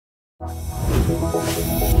The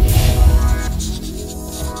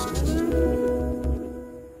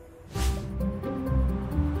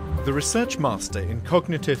Research Master in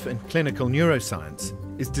Cognitive and Clinical Neuroscience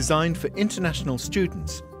is designed for international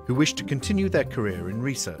students who wish to continue their career in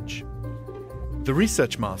research. The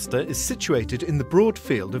Research Master is situated in the broad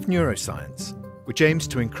field of neuroscience, which aims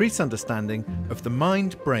to increase understanding of the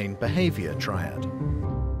Mind-Brain-Behaviour triad.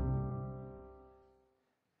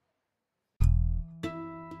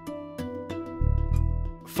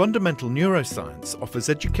 Fundamental neuroscience offers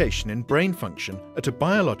education in brain function at a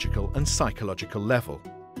biological and psychological level,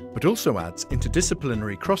 but also adds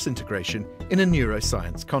interdisciplinary cross-integration in a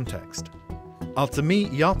neuroscience context. Artemis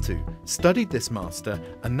Iartou studied this master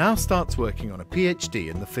and now starts working on a PhD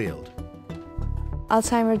in the field.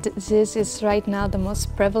 Alzheimer's disease is right now the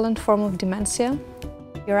most prevalent form of dementia.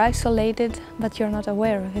 You're isolated, but you're not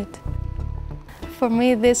aware of it. For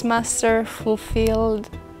me, this master fulfilled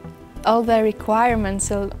all the requirements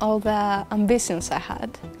and all the ambitions I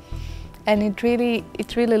had. And it really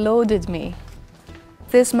loaded me.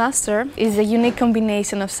 This master is a unique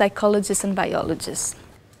combination of psychologists and biologists.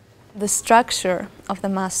 The structure of the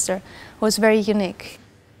master was very unique.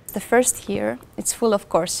 The first year, it's full of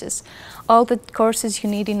courses. All the courses you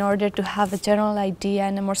need in order to have a general idea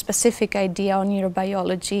and a more specific idea on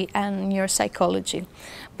neurobiology and neuropsychology.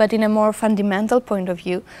 But in a more fundamental point of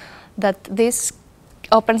view, that this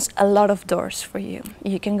opens a lot of doors for you.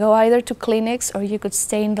 You can go either to clinics or you could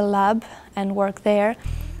stay in the lab and work there.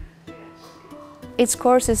 Its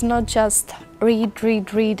course is not just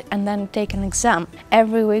read, and then take an exam.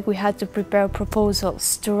 Every week we had to prepare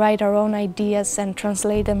proposals, to write our own ideas and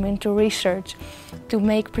translate them into research, to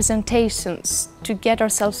make presentations, to get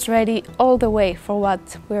ourselves ready all the way for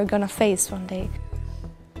what we're gonna face one day.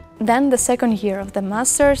 Then the second year of the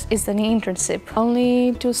Masters is an internship.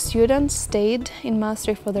 Only 2 students stayed in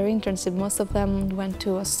Maastricht for their internship. Most of them went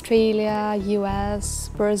to Australia,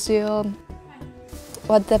 US, Brazil.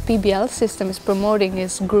 What the PBL system is promoting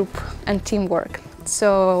is group and teamwork.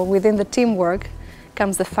 So within the teamwork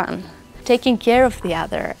comes the fun. Taking care of the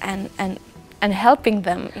other and helping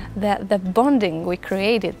them. The bonding we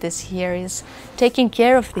created this year is taking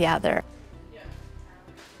care of the other.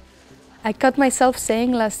 I caught myself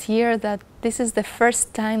saying last year that this is the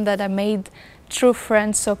first time that I made true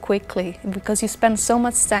friends so quickly, because you spend so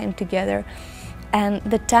much time together and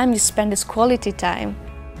the time you spend is quality time.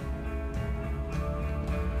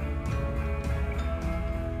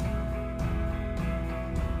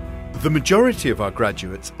 The majority of our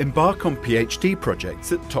graduates embark on PhD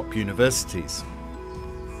projects at top universities.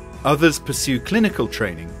 Others pursue clinical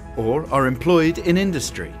training or are employed in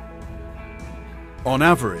industry. On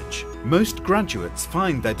average, most graduates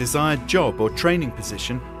find their desired job or training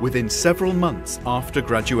position within several months after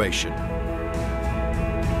graduation.